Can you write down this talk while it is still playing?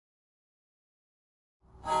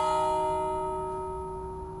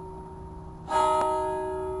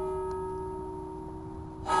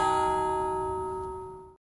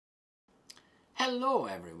Hello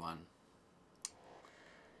everyone.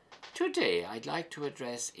 Today I'd like to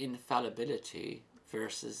address infallibility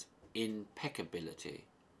versus impeccability.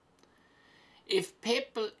 If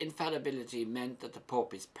papal infallibility meant that the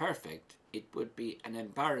Pope is perfect, it would be an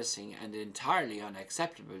embarrassing and entirely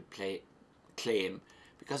unacceptable claim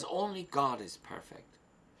because only God is perfect.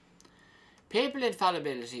 Papal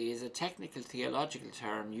infallibility is a technical theological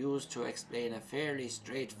term used to explain a fairly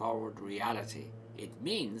straightforward reality. It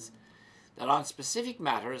means that on specific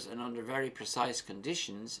matters and under very precise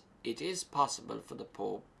conditions, it is impossible for the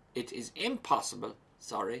Pope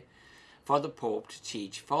to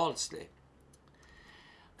teach falsely.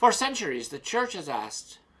 For centuries, the Church has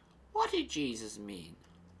asked, what did Jesus mean?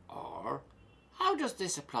 Or, how does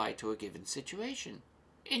this apply to a given situation?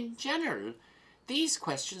 In general, these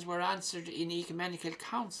questions were answered in ecumenical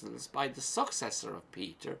councils by the successor of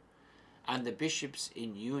Peter and the bishops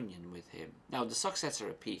in union with him. Now, the successor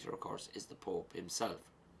of Peter, of course, is the Pope himself.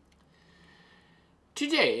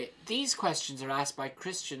 Today, these questions are asked by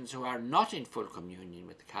Christians who are not in full communion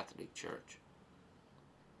with the Catholic Church.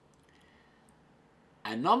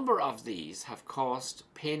 A number of these have caused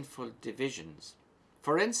painful divisions.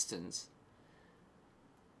 For instance,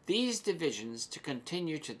 these divisions to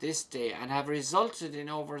continue to this day and have resulted in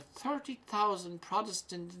over 30,000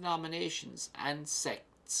 Protestant denominations and sects.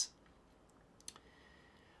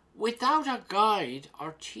 Without a guide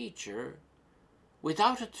or teacher,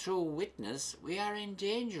 without a true witness, we are in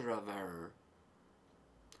danger of error.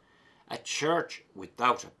 A church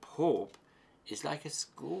without a pope is like a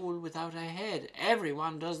school without a head.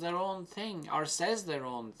 Everyone does their own thing or says their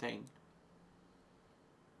own thing.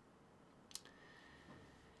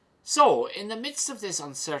 So, in the midst of this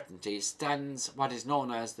uncertainty stands what is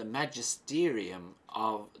known as the magisterium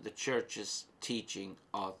of the Church's teaching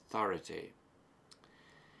authority.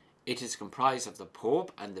 It is comprised of the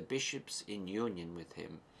Pope and the bishops in union with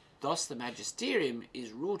him. Thus, the magisterium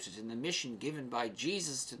is rooted in the mission given by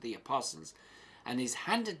Jesus to the apostles and is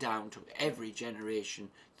handed down to every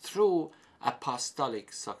generation through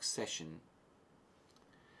apostolic succession.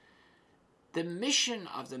 The mission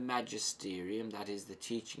of the magisterium, that is the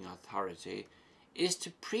teaching authority, is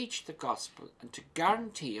to preach the gospel and to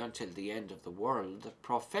guarantee until the end of the world the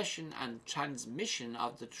profession and transmission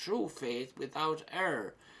of the true faith without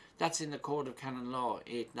error. That's in the Code of Canon Law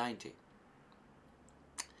 890.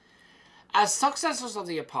 As successors of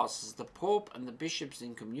the apostles, the Pope and the bishops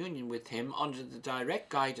in communion with him under the direct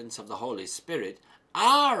guidance of the Holy Spirit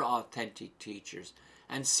are authentic teachers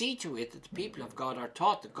and see to it that the people of God are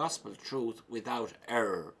taught the gospel truth without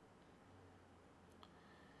error.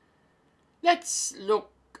 Let's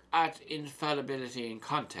look at infallibility in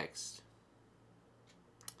context.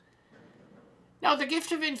 Now, the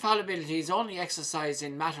gift of infallibility is only exercised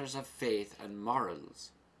in matters of faith and morals.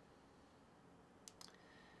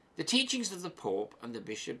 The teachings of the Pope and the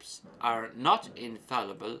bishops are not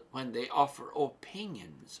infallible when they offer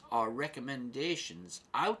opinions or recommendations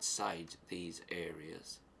outside these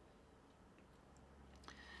areas.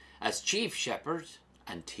 As chief shepherd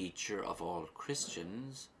and teacher of all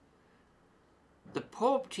Christians, the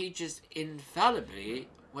Pope teaches infallibly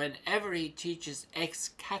whenever he teaches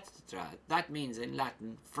ex cathedra, that means in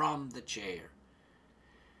Latin, from the chair.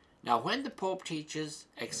 Now, when the Pope teaches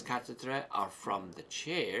ex cathedra or from the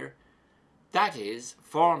chair, that is,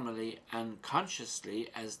 formally and consciously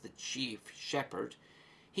as the chief shepherd,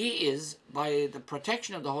 he is, by the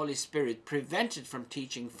protection of the Holy Spirit, prevented from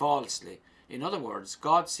teaching falsely. In other words,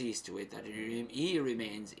 God sees to it that he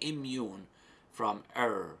remains immune from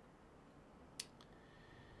error.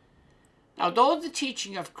 Now, though the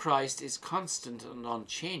teaching of Christ is constant and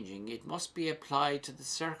unchanging, it must be applied to the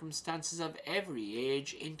circumstances of every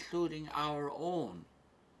age, including our own.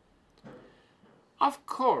 Of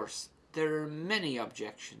course, there are many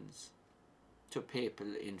objections to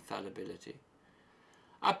papal infallibility.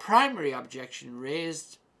 A primary objection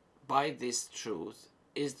raised by this truth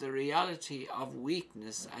is the reality of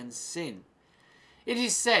weakness and sin. It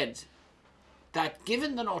is said that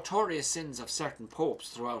given the notorious sins of certain popes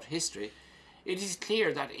throughout history, it is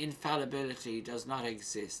clear that infallibility does not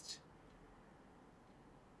exist.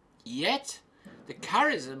 Yet, the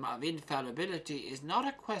charism of infallibility is not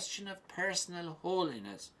a question of personal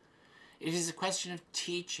holiness. It is a question of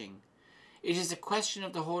teaching. It is a question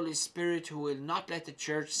of the Holy Spirit who will not let the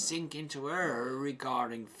Church sink into error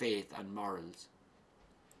regarding faith and morals.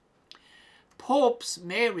 Popes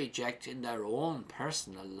may reject in their own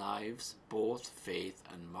personal lives both faith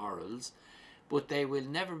and morals, but they will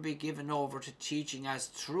never be given over to teaching as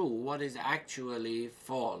true what is actually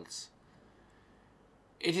false.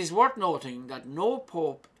 It is worth noting that no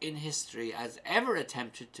pope in history has ever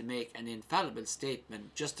attempted to make an infallible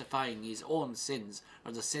statement justifying his own sins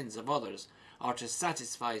or the sins of others, or to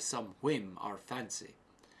satisfy some whim or fancy.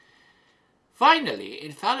 Finally,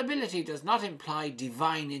 infallibility does not imply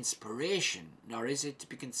divine inspiration, nor is it to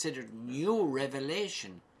be considered new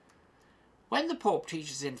revelation. When the Pope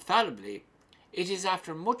teaches infallibly, it is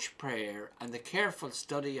after much prayer and the careful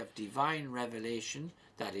study of divine revelation,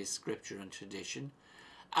 that is, scripture and tradition,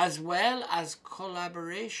 as well as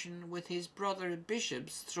collaboration with his brother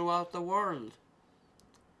bishops throughout the world.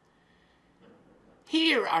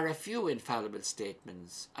 Here are a few infallible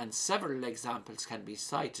statements, and several examples can be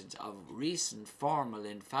cited of recent formal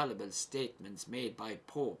infallible statements made by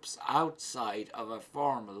popes outside of a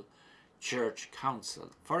formal church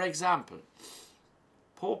council. For example,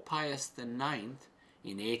 Pope Pius IX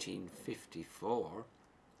in 1854,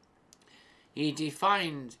 he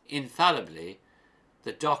defined infallibly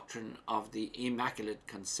the doctrine of the Immaculate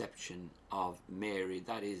Conception of Mary,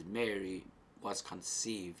 that is, Mary was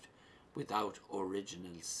conceived without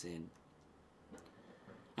original sin.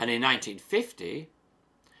 And in 1950,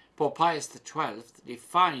 Pope Pius XII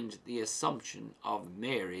defined the Assumption of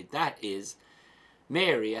Mary, that is,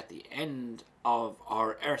 Mary at the end of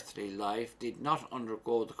her earthly life did not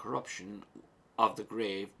undergo the corruption of the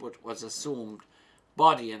grave, but was assumed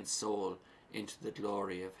body and soul into the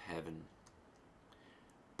glory of heaven.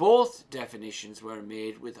 Both definitions were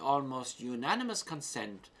made with almost unanimous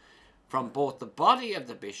consent from both the body of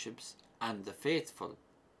the bishops and the faithful,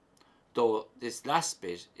 though this last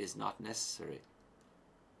bit is not necessary.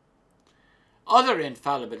 Other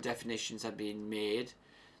infallible definitions have been made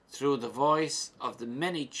through the voice of the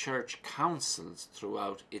many church councils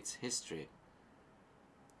throughout its history.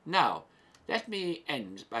 Now, let me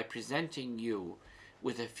end by presenting you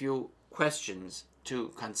with a few questions to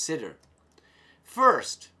consider.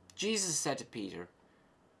 First, Jesus said to Peter,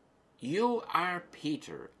 "You are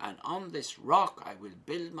Peter, and on this rock I will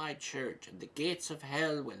build my church, and the gates of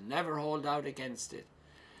hell will never hold out against it.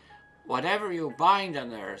 Whatever you bind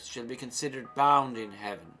on earth shall be considered bound in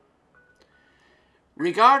heaven."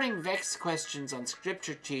 Regarding vexed questions on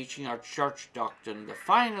scripture teaching or church doctrine, the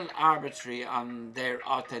final arbiter on their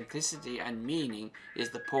authenticity and meaning is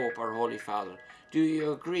the Pope or Holy Father. Do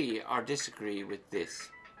you agree or disagree with this?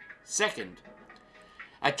 Second,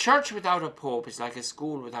 a church without a pope is like a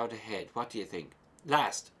school without a head. What do you think?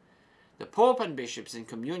 Last, the Pope and bishops in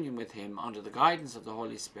communion with him under the guidance of the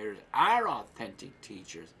Holy Spirit are authentic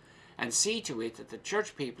teachers and see to it that the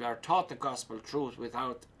church people are taught the gospel truth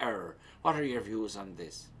without error. What are your views on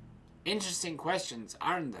this? Interesting questions,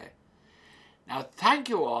 aren't they? Now, thank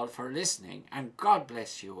you all for listening, and God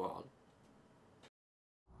bless you all.